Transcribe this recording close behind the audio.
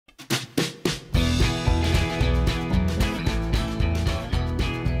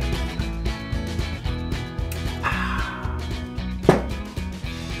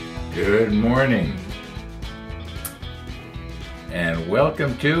Good morning, and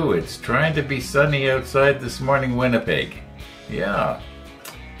welcome to It's Trying to Be Sunny Outside This Morning, Winnipeg. Yeah,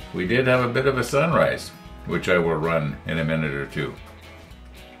 we did have a bit of a sunrise, which I will run in a minute or two.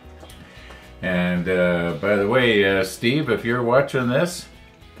 And by the way, Steve, if you're watching this,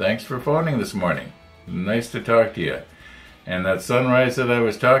 thanks for phoning this morning. Nice to talk to you. And that sunrise that I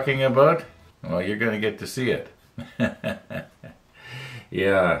was talking about, well, you're going to get to see it.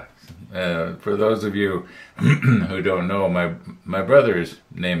 Yeah, for those of you who don't know, my brother's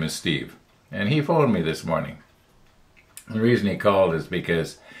name is Steve, and he phoned me this morning. The reason he called is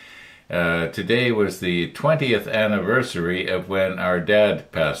because today was the 20th anniversary of when our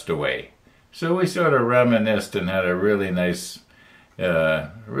dad passed away. So we sort of reminisced and had a really nice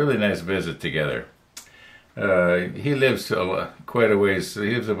visit together. He lives quite a ways.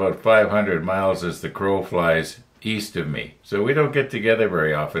 He lives about 500 miles as the crow flies east of me. So we don't get together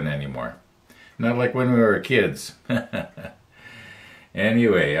very often anymore. Not like when we were kids.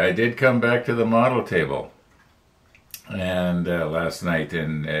 Anyway, I did come back to the model table and last night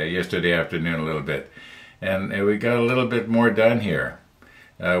and yesterday afternoon a little bit. And we got a little bit more done here.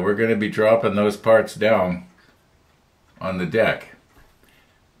 We're going to be dropping those parts down on the deck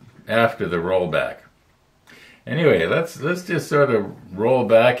after the rollback. Anyway, let's just sort of roll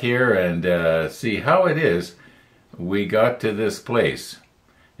back here and see how it is we got to this place.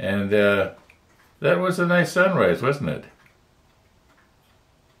 And that was a nice sunrise, wasn't it?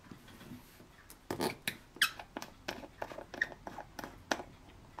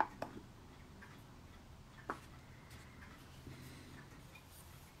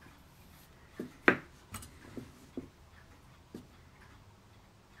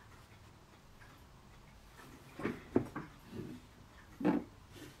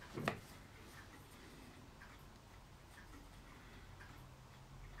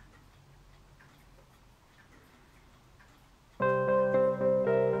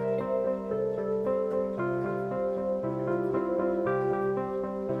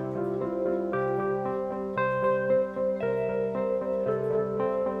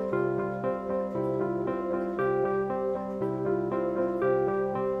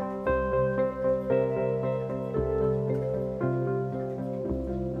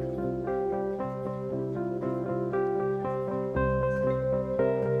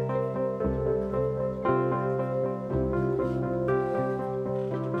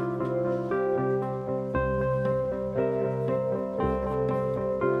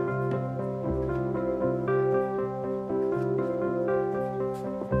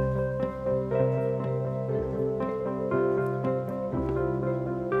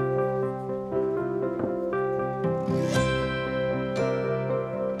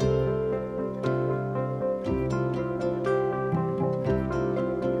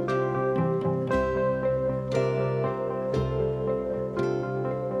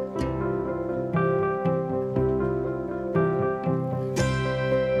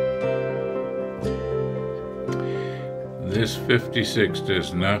 This 56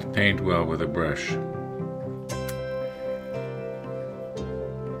 does not paint well with a brush.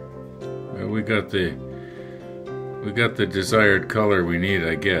 Well, we got the desired color we need,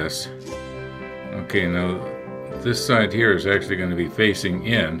 I guess. Okay, now this side here is actually going to be facing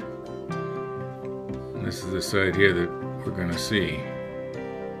in. This is the side here that we're going to see.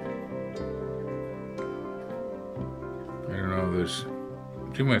 I don't know if there's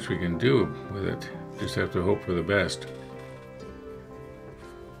too much we can do with it. Just have to hope for the best.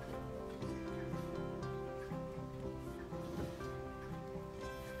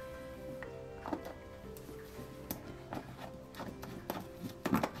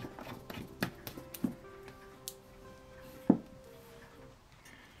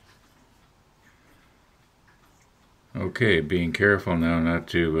 Okay, being careful now not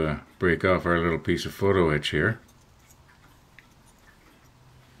to break off our little piece of photo etch here.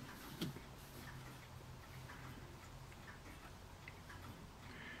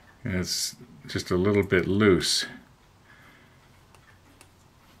 And it's just a little bit loose.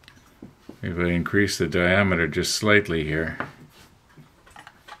 If I increase the diameter just slightly here.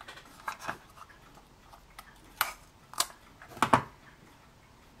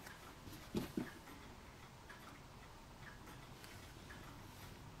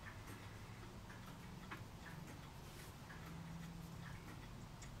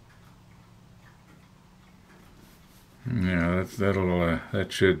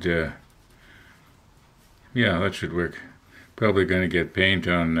 Yeah, that should work. Probably going to get paint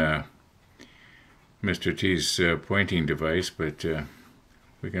on Mr. T's pointing device, but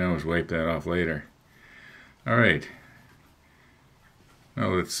we can always wipe that off later. All right.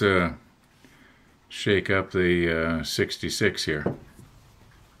 Well, let's shake up the 66 here.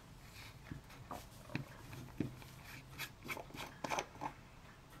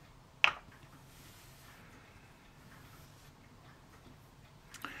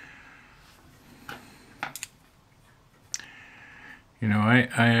 You know, I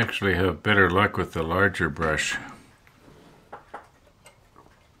actually have better luck with the larger brush.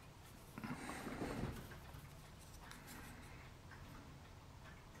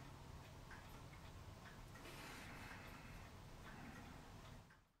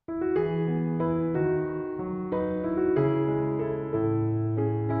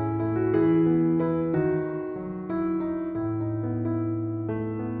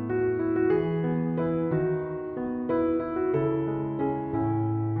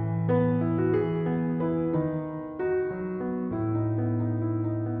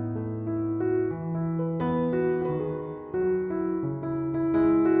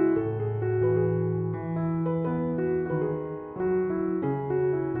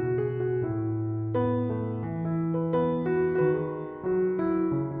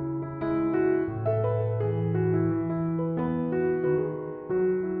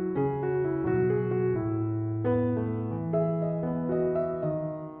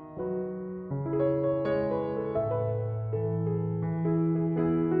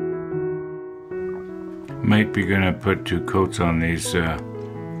 Might be gonna put 2 coats on these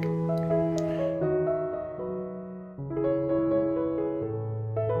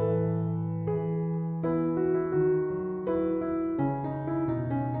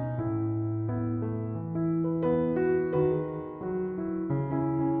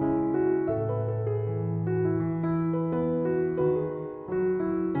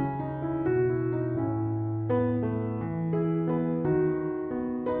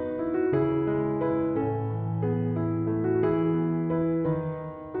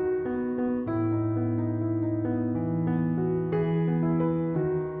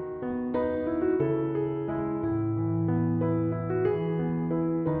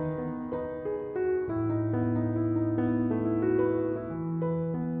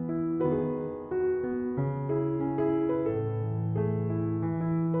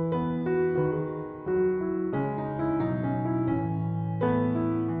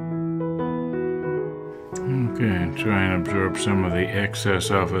okay, and try and absorb some of the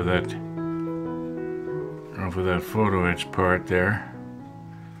excess off of that photo etch part there,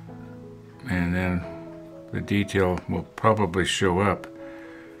 and then the detail will probably show up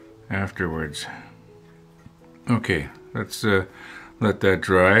afterwards. Okay, let's let that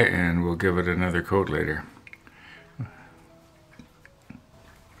dry and we'll give it another coat later.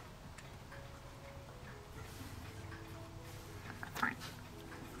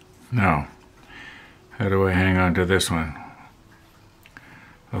 Now, how do I hang on to this one?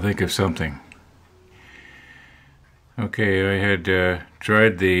 I'll think of something. Okay, I had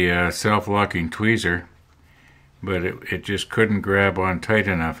tried the self-locking tweezer, but it just couldn't grab on tight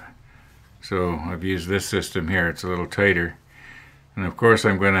enough. So I've used this system here. It's a little tighter. And of course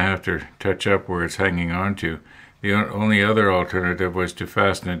I'm going to have to touch up where it's hanging on to. The only other alternative was to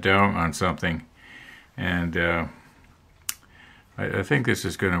fasten it down on something. And I think this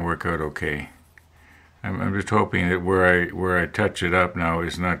is going to work out okay. I'm just hoping that where I touch it up now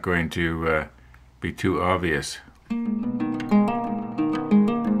is not going to be too obvious.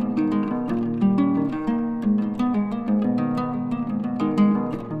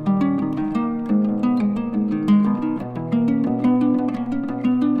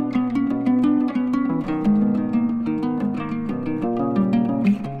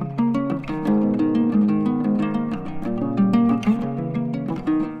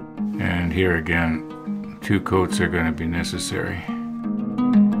 And here again, 2 coats are going to be necessary.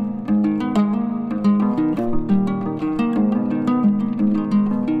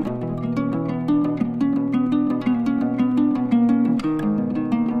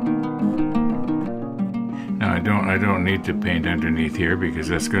 I don't need to paint underneath here because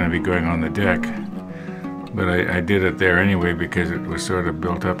that's going to be going on the deck, but I did it there anyway because it was sort of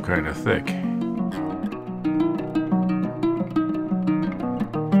built up kind of thick.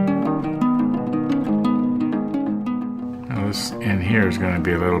 Now this in here is going to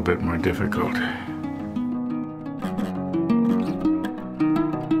be a little bit more difficult.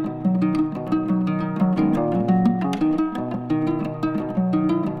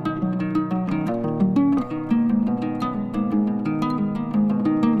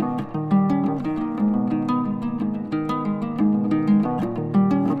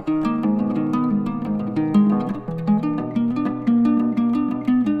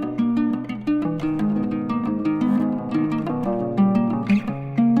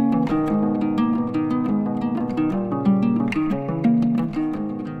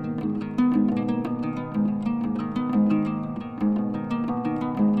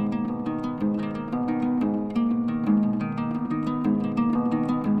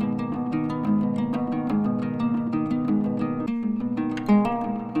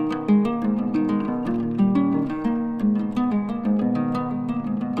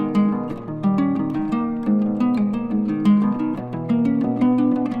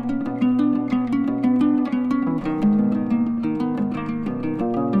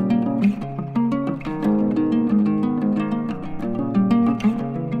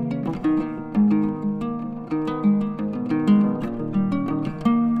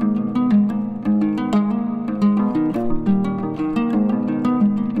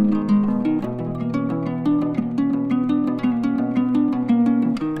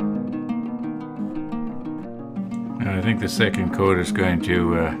 second coat is going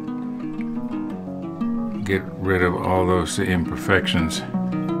to get rid of all those imperfections.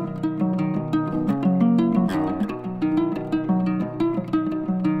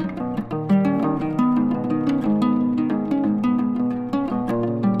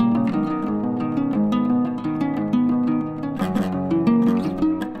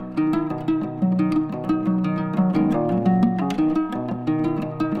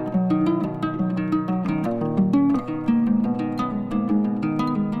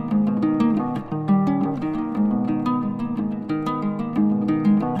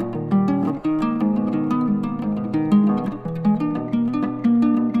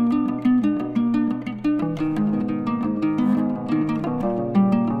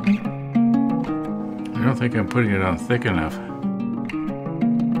 I don't think I'm putting it on thick enough.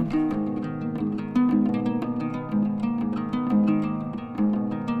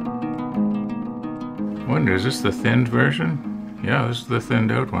 Wonder, is this the thinned version? Yeah, this is the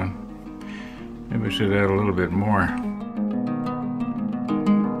thinned out one. Maybe I should add a little bit more.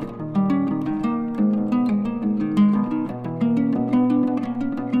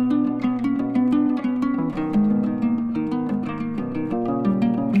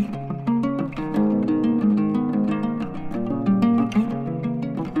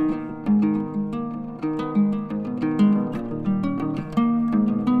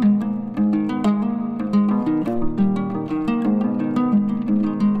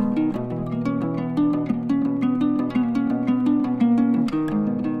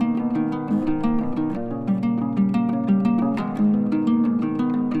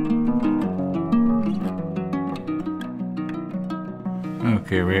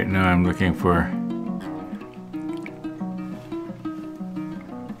 Okay, right now I'm looking for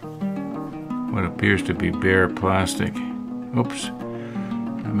what appears to be bare plastic. Oops,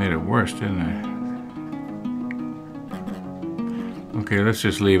 I made it worse, didn't I? Okay, let's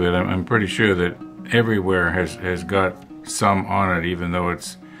just leave it. I'm pretty sure that everywhere has got some on it, even though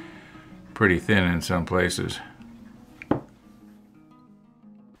it's pretty thin in some places.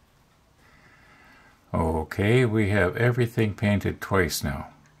 Okay, we have everything painted twice now.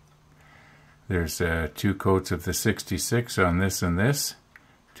 There's 2 coats of the 66 on this and this,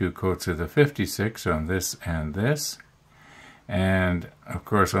 2 coats of the 56 on this and this, and of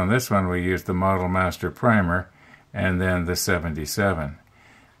course on this one we used the Model Master Primer and then the 77.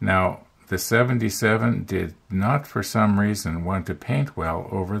 Now the 77 did not for some reason want to paint well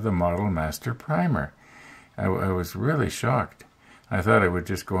over the Model Master Primer. I was really shocked. I thought it would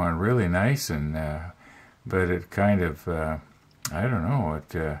just go on really nice, and but it kind of, I don't know,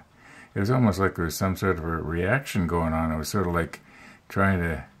 it was almost like there was some sort of a reaction going on. It was sort of like trying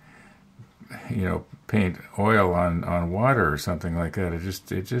to, you know, paint oil on water or something like that. It just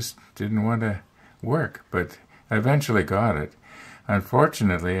didn't want to work, but I eventually got it.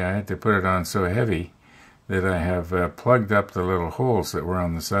 Unfortunately, I had to put it on so heavy that I have plugged up the little holes that were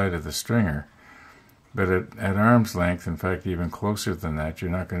on the side of the stringer. But at arm's length, in fact, even closer than that, you're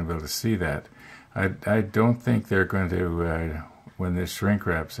not going to be able to see that. I don't think they're going to, when this shrink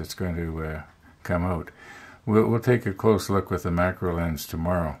wraps, it's going to come out. We'll take a close look with the macro lens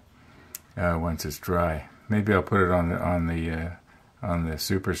tomorrow once it's dry. Maybe I'll put it on the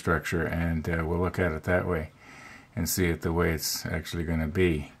superstructure, and we'll look at it that way and see it the way it's actually going to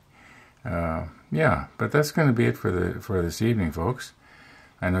be. Yeah, but that's going to be it for this evening, folks.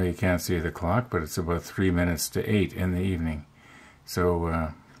 I know you can't see the clock, but it's about 3 minutes to 8 in the evening.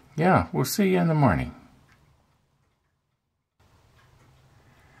 So, yeah, we'll see you in the morning.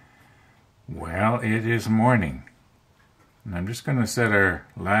 Well, it is morning. And I'm just going to set our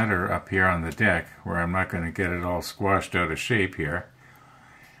ladder up here on the deck where I'm not going to get it all squashed out of shape here.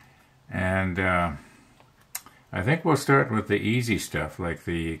 And I think we'll start with the easy stuff like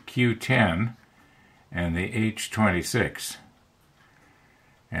the Q10 and the H26.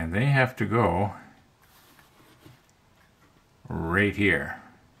 And they have to go right here.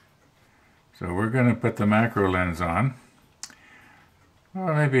 So we're going to put the macro lens on.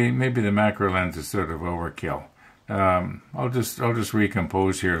 Well, maybe the macro lens is sort of overkill. I'll just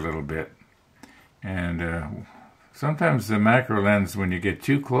recompose here a little bit. And sometimes the macro lens, when you get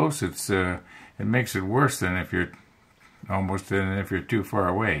too close, it makes it worse than if you're too far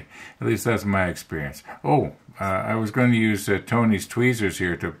away. At least that's my experience. Oh, I was going to use Tony's tweezers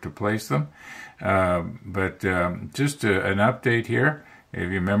here to place them, but just an update here. If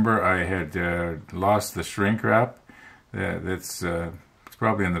you remember, I had lost the shrink wrap that's it's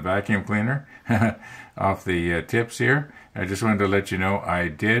probably in the vacuum cleaner off the tips here. I just wanted to let you know I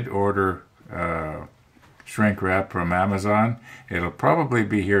did order shrink wrap from Amazon. It'll probably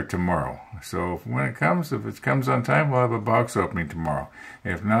be here tomorrow. So when it comes, if it comes on time, we'll have a box opening tomorrow.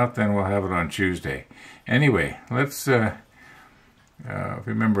 If not, then we'll have it on Tuesday. Anyway, let's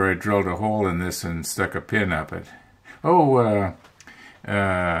remember I drilled a hole in this and stuck a pin up it. Oh,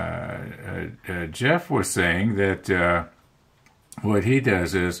 Jeff was saying that what he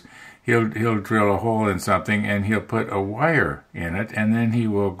does is he'll drill a hole in something and he'll put a wire in it, and then he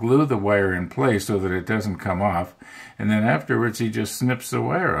will glue the wire in place so that it doesn't come off, and then afterwards he just snips the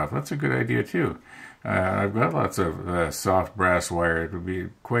wire off. That's a good idea too. I've got lots of soft brass wire. It would be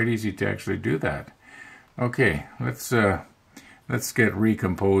quite easy to actually do that. Okay, let's get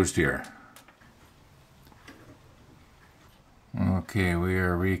recomposed here. Okay, we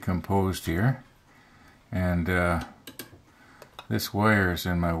are recomposed here, and this wire is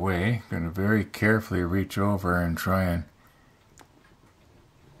in my way. I'm going to very carefully reach over and try and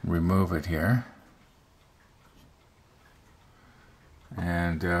remove it here.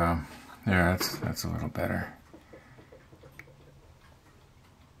 And there, that's a little better.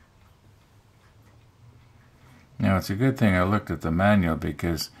 Now it's a good thing I looked at the manual,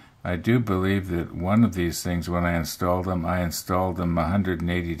 because I do believe that one of these things, when I installed them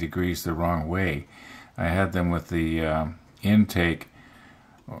 180 degrees the wrong way. I had them with the intake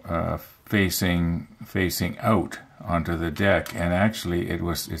facing out onto the deck, and actually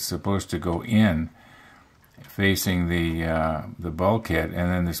it's supposed to go in facing the bulkhead,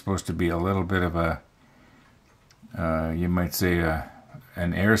 and then there's supposed to be a little bit of a you might say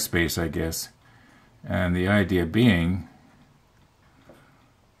an airspace, I guess. And the idea being,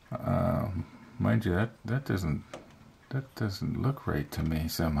 mind you, that doesn't look right to me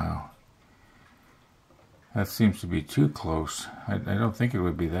somehow. That seems to be too close. I don't think it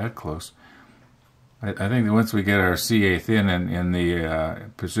would be that close. I think that once we get our C8 in the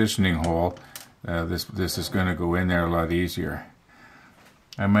positioning hole, this is going to go in there a lot easier.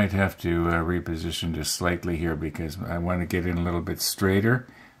 I might have to reposition just slightly here, because I want to get in a little bit straighter,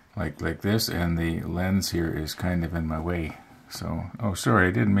 like this, and the lens here is kind of in my way. So, oh sorry,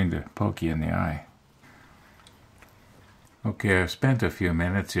 I didn't mean to poke you in the eye. Okay, I've spent a few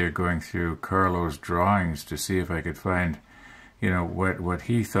minutes here going through Carlo's drawings to see if I could find, what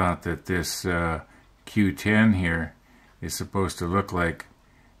he thought that this Q10 here is supposed to look like.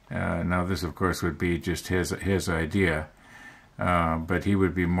 Now this, of course, would be just his idea, but he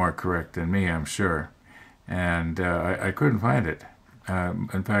would be more correct than me, I'm sure. And I couldn't find it.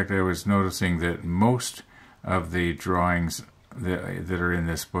 In fact, I was noticing that most of the drawings that are in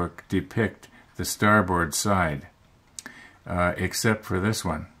this book depict the starboard side. Except for this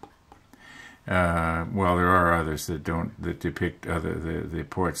one. Well, there are others that depict the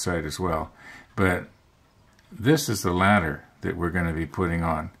port side as well, but this is the ladder that we're going to be putting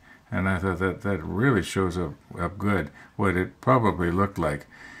on, and I thought that really shows up good what it probably looked like,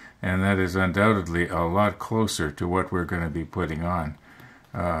 and that is undoubtedly a lot closer to what we're going to be putting on.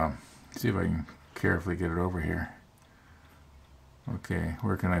 See if I can carefully get it over here. Okay,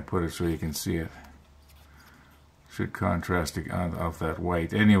 where can I put it so you can see it? Should contrast off that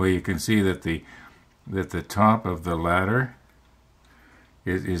white. Anyway, you can see that the top of the ladder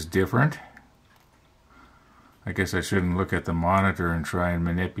is different. I guess I shouldn't look at the monitor and try and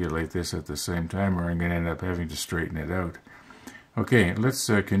manipulate this at the same time, or I'm going to end up having to straighten it out. Okay, let's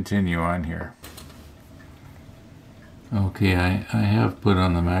continue on here. Okay, I have put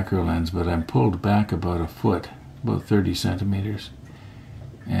on the macro lens, but I'm pulled back about a foot, about 30 centimeters.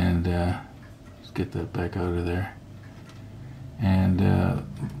 And let's get that back out of there. And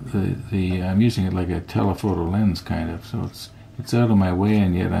I'm using it like a telephoto lens, kind of, so it's out of my way,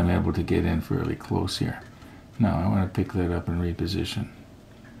 and yet I'm able to get in fairly close here. Now I want to pick that up and reposition.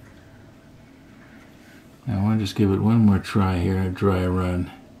 Now I want to just give it one more try here, a dry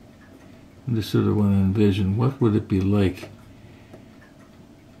run. I just sort of want to envision what would it be like.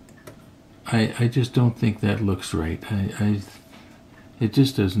 I just don't think that looks right. It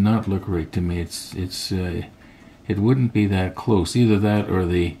just does not look right to me. It wouldn't be that close. Either that or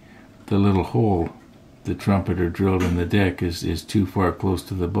the little hole the trumpeter drilled in the deck is too far close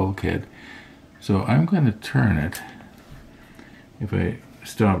to the bulkhead. So I'm going to turn it. If I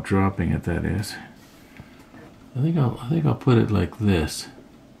stop dropping it, that is. I think I'll put it like this.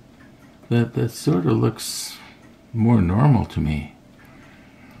 That sort of looks more normal to me.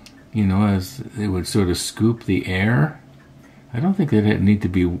 As it would sort of scoop the air. I don't think that I'd need to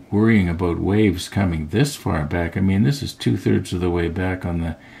be worrying about waves coming this far back. I mean, this is 2/3 of the way back on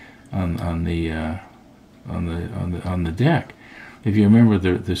the deck. If you remember,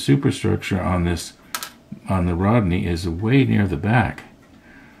 the superstructure on the Rodney is way near the back.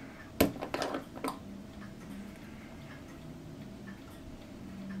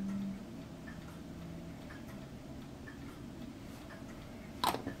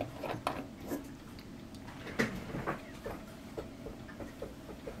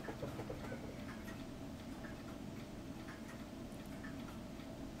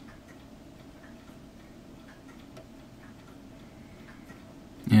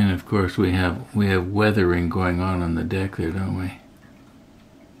 of course we have weathering going on the deck there, don't we?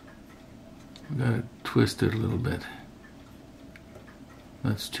 We got it twisted a little bit.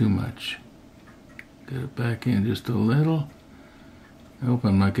 That's too much. Get it back in just a little. I hope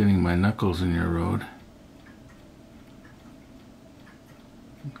I'm not getting my knuckles in your road.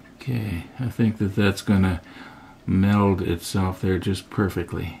 Okay, I think that's going to meld itself there just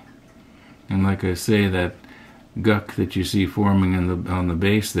perfectly. And like I say, that guck that you see forming on the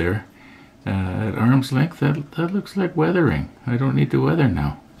base there, at arm's length, that looks like weathering. I don't need to weather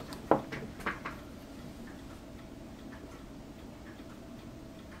now.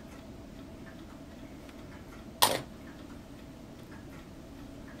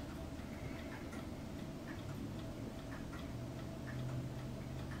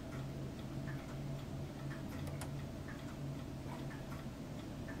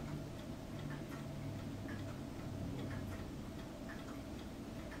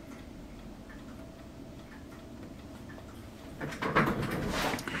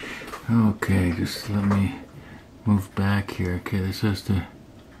 Okay, just let me move back here. Okay, this has to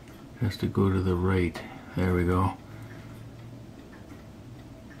go to the right. There we go.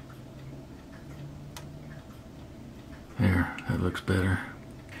 There, that looks better.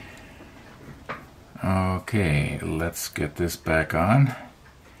 Okay, let's get this back on.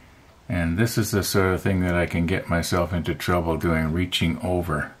 And this is the sort of thing that I can get myself into trouble doing, reaching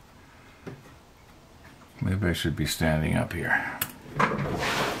over. Maybe I should be standing up here.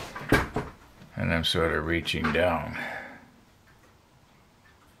 And I'm sort of reaching down.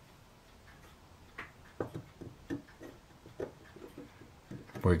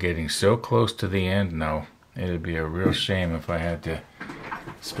 We're getting so close to the end now. It'd be a real shame if I had to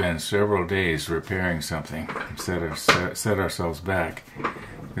spend several days repairing something instead of set ourselves back.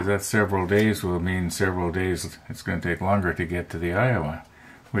 Because that several days will mean several days. It's going to take longer to get to the Iowa,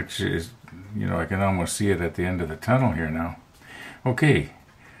 which is, you know, I can almost see it at the end of the tunnel here now. Okay.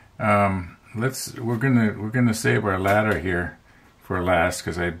 We're gonna save our ladder here for last,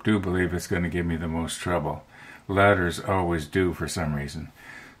 because I do believe it's going to give me the most trouble. Ladders always do for some reason.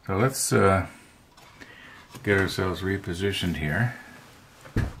 So let's get ourselves repositioned here,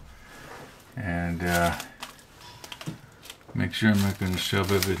 and make sure I'm not going to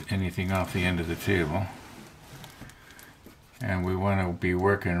shove anything off the end of the table. And we want to be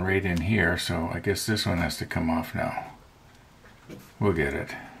working right in here, so I guess this one has to come off now. We'll get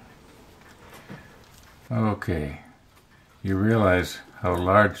it. Okay, you realize how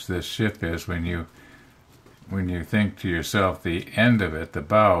large this ship is when you think to yourself the end of it, the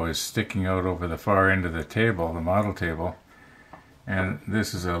bow, is sticking out over the far end of the table, the model table, and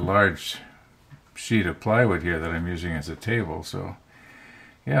this is a large sheet of plywood here that I'm using as a table. So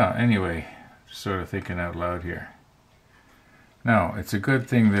yeah, anyway, just sort of thinking out loud here. Now, it's a good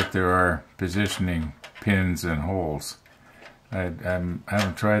thing that there are positioning pins and holes. I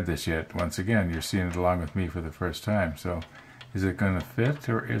haven't tried this yet. Once again, you're seeing it along with me for the first time. So, is it going to fit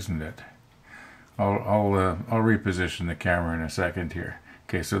or isn't it? I'll reposition the camera in a second here.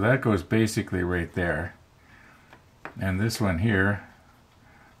 Okay, so that goes basically right there. And this one here,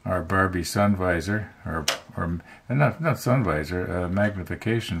 our Barbie sun visor, or not sun visor,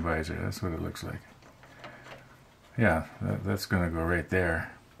 magnification visor. That's what it looks like. Yeah, that's going to go right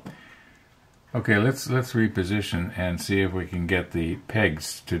there. Okay, let's reposition and see if we can get the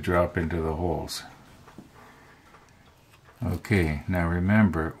pegs to drop into the holes. Okay, now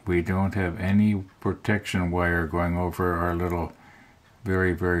remember, we don't have any protection wire going over our little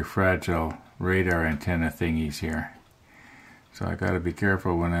very, very fragile radar antenna thingies here. So I got to be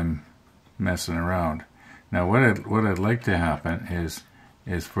careful when I'm messing around. Now what I'd like to happen is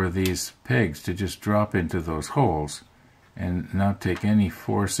for these pegs to just drop into those holes and not take any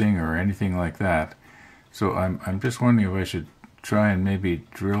forcing or anything like that. So I'm just wondering if I should try and maybe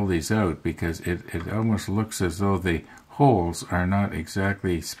drill these out, because it almost looks as though the holes are not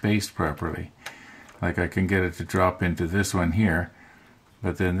exactly spaced properly. Like I can get it to drop into this one here,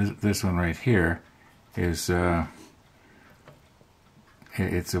 but then this one right here is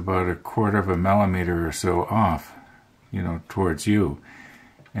it's about 1/4 of a millimeter or so off, you know, towards you.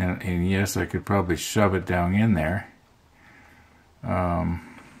 And yes, I could probably shove it down in there.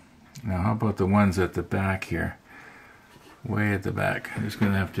 Now how about the ones at the back here? Way at the back. I'm just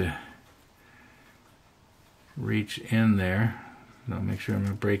going to have to reach in there. I'll make sure I'm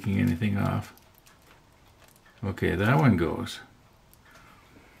not breaking anything off. Okay, that one goes.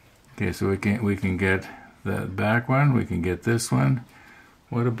 Okay, so we can get that back one, we can get this one.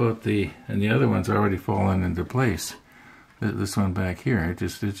 What about and the other one's already fallen into place. this one back here. It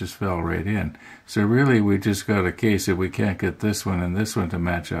just fell right in. So really, we just got a case that we can't get this one and this one to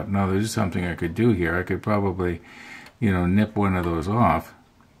match up. Now, there's something I could do here. I could probably, nip one of those off.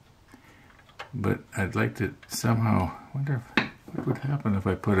 But I'd like to somehow wonder what would happen if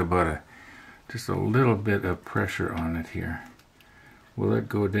I put about just a little bit of pressure on it here. Will it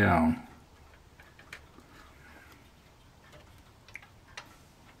go down?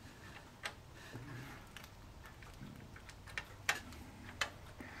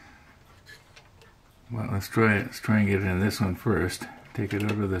 Well, let's try it. Let's try and get it in this one first. Take it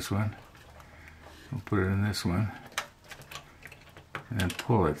out of this one. We'll put it in this one. And then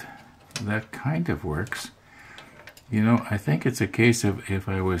pull it. That kind of works. I think it's a case of if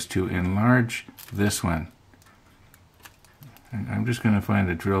I was to enlarge this one. I'm just going to find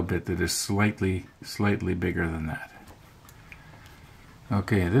a drill bit that is slightly bigger than that.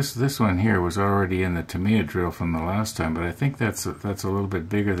 Okay, this one here was already in the Tamiya drill from the last time, but I think that's a little bit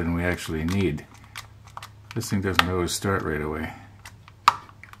bigger than we actually need. This thing doesn't always start right away.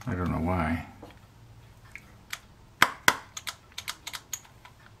 I don't know why.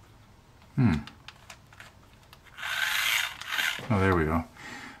 Oh, there we go.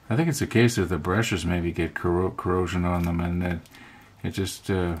 I think it's a case of the brushes maybe get corrosion on them, and then it just...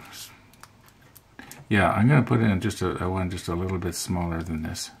 yeah, I'm going to put in just a one just a little bit smaller than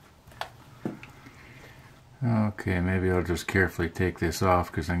this. Okay, maybe I'll just carefully take this off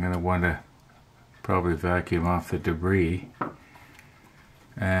because I'm going to want to probably vacuum off the debris.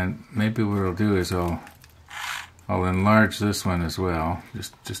 And maybe what I'll do is I'll enlarge this one as well,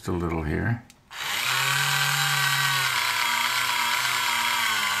 just a little here.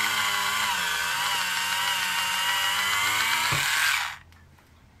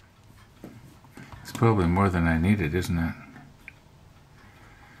 It's probably more than I needed, isn't it?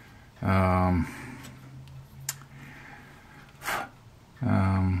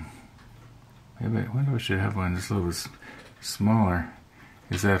 Maybe I wonder if I should have one just a little bit smaller.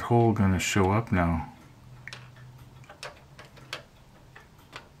 Is that hole going to show up now?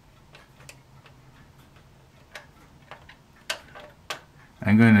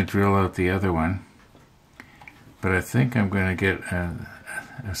 I'm going to drill out the other one, but I think I'm going to get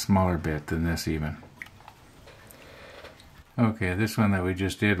a smaller bit than this even. Okay, this one that we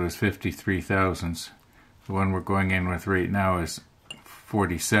just did was 53 thousandths. The one we're going in with right now is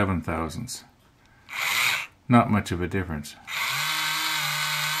 47 thousandths. Not much of a difference.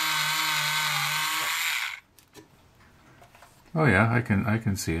 Oh yeah, I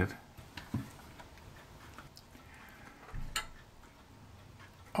can see it.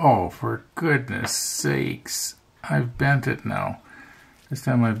 Oh, for goodness sakes, I've bent it now. This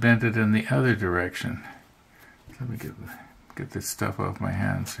time I bent it in the other direction. Let me get this stuff off my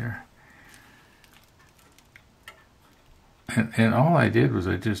hands here. And all I did was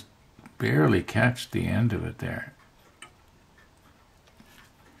I just barely catch the end of it there.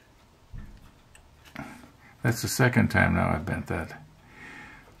 That's the second time now I've bent that.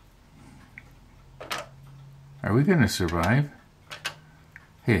 Are we going to survive?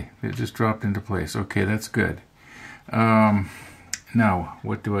 Hey, it just dropped into place. Okay, that's good. Now,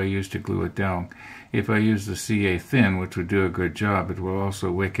 what do I use to glue it down? If I use the CA thin, which would do a good job, it will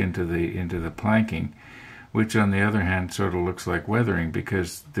also wick into the planking, which on the other hand sort of looks like weathering,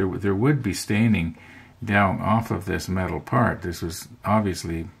 because there would be staining down off of this metal part. This was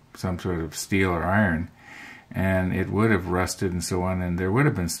obviously some sort of steel or iron, and it would have rusted and so on, and there would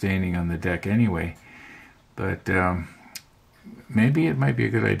have been staining on the deck anyway. But maybe it might be a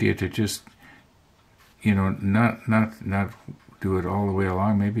good idea to just, not do it all the way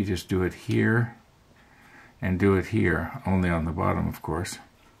along. Maybe just do it here and do it here, only on the bottom, of course.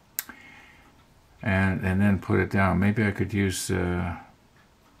 And then put it down. Maybe I could use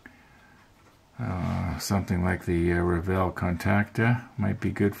something like the Revell Contacta. Might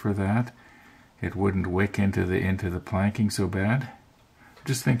be good for that. It wouldn't wick into the planking so bad.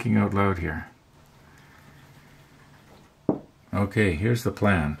 Just thinking out loud here. Okay, here's the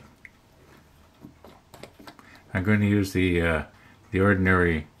plan. I'm going to use the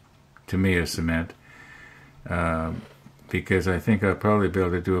ordinary Tamiya cement because I think I'll probably be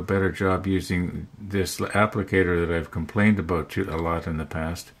able to do a better job using this applicator that I've complained about a lot in the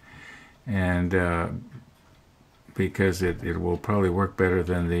past, and because it will probably work better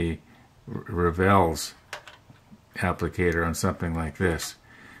than the Revell's applicator on something like this.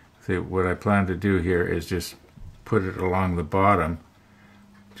 So what I plan to do here is just put it along the bottom,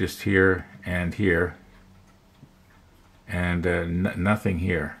 just here and here, and nothing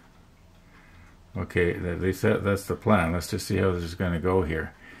here. Okay, at least that's the plan. Let's just see how this is going to go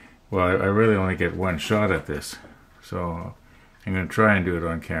here. Well, I really only get one shot at this, So I'm going to try and do it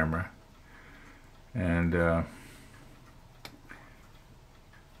on camera. And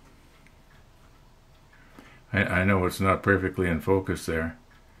I know it's not perfectly in focus there.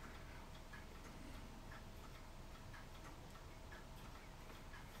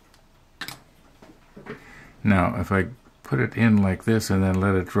 Now, if I put it in like this and then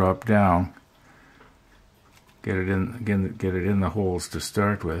let it drop down, get it in the holes to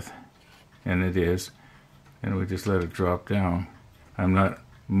start with, and it is, and we just let it drop down. I'm not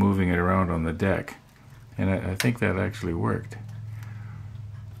moving it around on the deck, and I think that actually worked.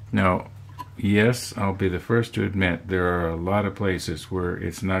 Now, yes, I'll be the first to admit there are a lot of places where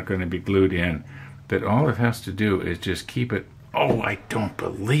it's not going to be glued in, but all it has to do is just keep it. Oh, I don't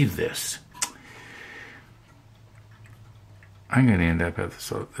believe this. I'm going to end up with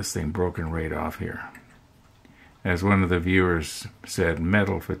this thing broken right off here. As one of the viewers said,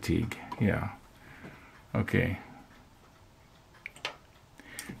 metal fatigue. Yeah. Okay.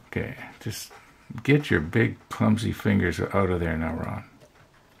 Okay, just get your big clumsy fingers out of there now,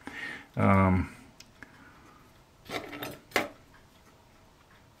 Ron.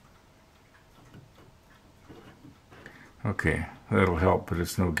 Okay, that'll help, but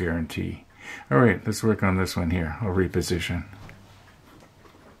it's no guarantee. All right, let's work on this one here. I'll reposition.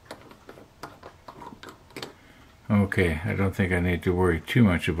 Okay, I don't think I need to worry too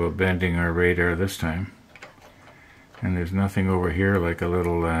much about bending our radar this time. And there's nothing over here like a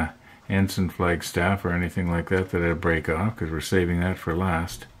little ensign flag staff or anything like that I'd break off, because we're saving that for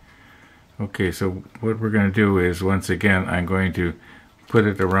last. Okay, so what we're going to do is, once again, I'm going to put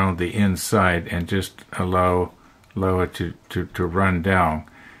it around the inside and just allow it to run down.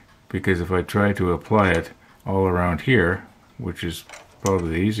 Because if I try to apply it all around here, which is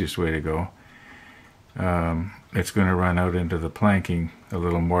probably the easiest way to go, it's going to run out into the planking a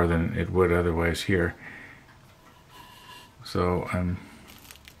little more than it would otherwise here. So I'm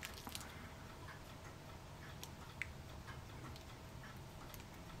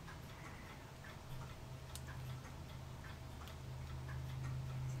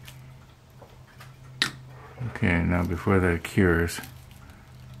okay, now before that cures,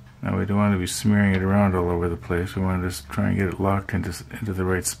 now we don't want to be smearing it around all over the place. We want to just try and get it locked into the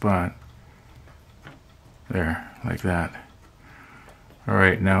right spot. There, like that. All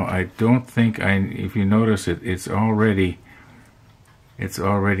right, now I don't think if you notice it's already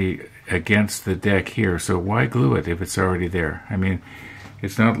against the deck here, so why glue it if it's already there? I mean,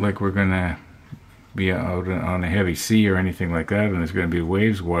 it's not like we're gonna be out on a heavy sea or anything like that and there's going to be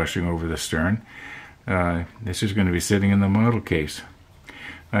waves washing over the stern. This is going to be sitting in the model case.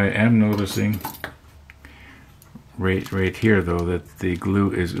 I am noticing right here though that the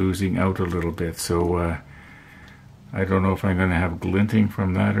glue is oozing out a little bit, so I don't know if I'm going to have glinting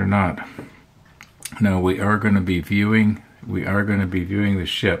from that or not. Now we are going to be viewing the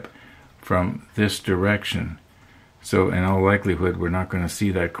ship from this direction, so in all likelihood we're not going to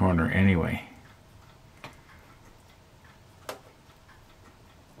see that corner anyway.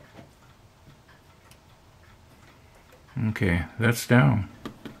 Okay, that's down.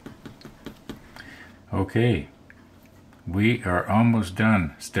 Okay, we are almost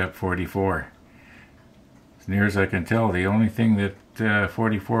done. Step 44. As near as I can tell, the only thing that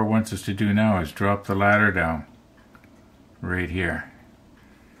 44 wants us to do now is drop the ladder down. Right here.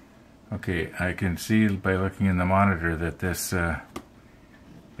 Okay, I can see by looking in the monitor that this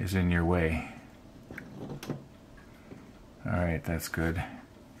is in your way. Alright, that's good.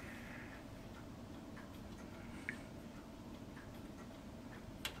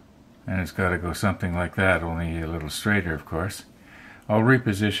 And it's got to go something like that, only a little straighter, of course. I'll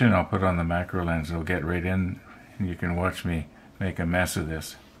reposition, I'll put on the macro lens, it'll get right in, and you can watch me make a mess of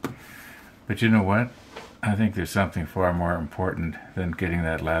this. But you know what? I think there's something far more important than getting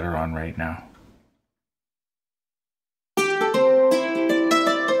that ladder on right now.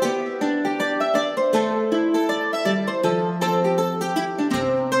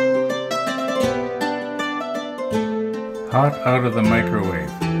 Hot out of the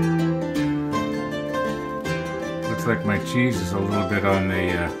microwave. Looks like my cheese is a little bit on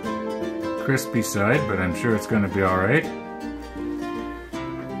the crispy side, but I'm sure it's going to be alright.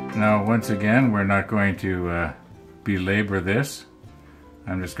 Now, once again, we're not going to belabor this.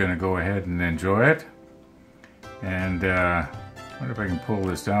 I'm just going to go ahead and enjoy it. And I wonder if I can pull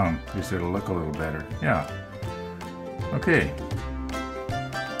this down, at least it'll look a little better. Yeah. Okay.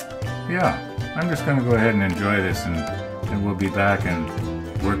 Yeah, I'm just going to go ahead and enjoy this, and we'll be back and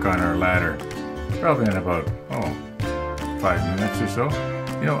work on our ladder. Probably in about, 5 minutes or so.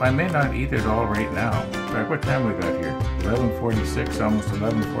 You know, I may not eat it all right now. In fact, what time we got here? 11:46, almost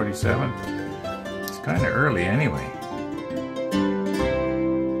 11:47. It's kind of early anyway.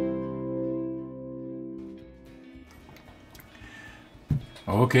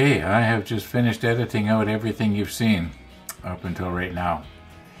 Okay, I have just finished editing out everything you've seen up until right now.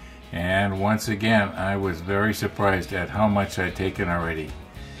 And once again, I was very surprised at how much I'd taken already.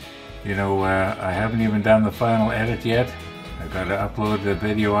 You know, I haven't even done the final edit yet. I've got to upload the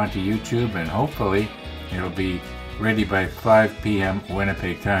video onto YouTube, and hopefully it'll be ready by 5 p.m.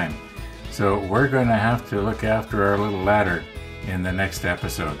 Winnipeg time. So we're going to have to look after our little ladder in the next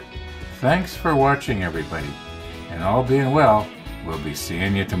episode. Thanks for watching, everybody. And all being well, we'll be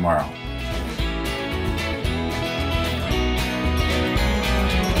seeing you tomorrow.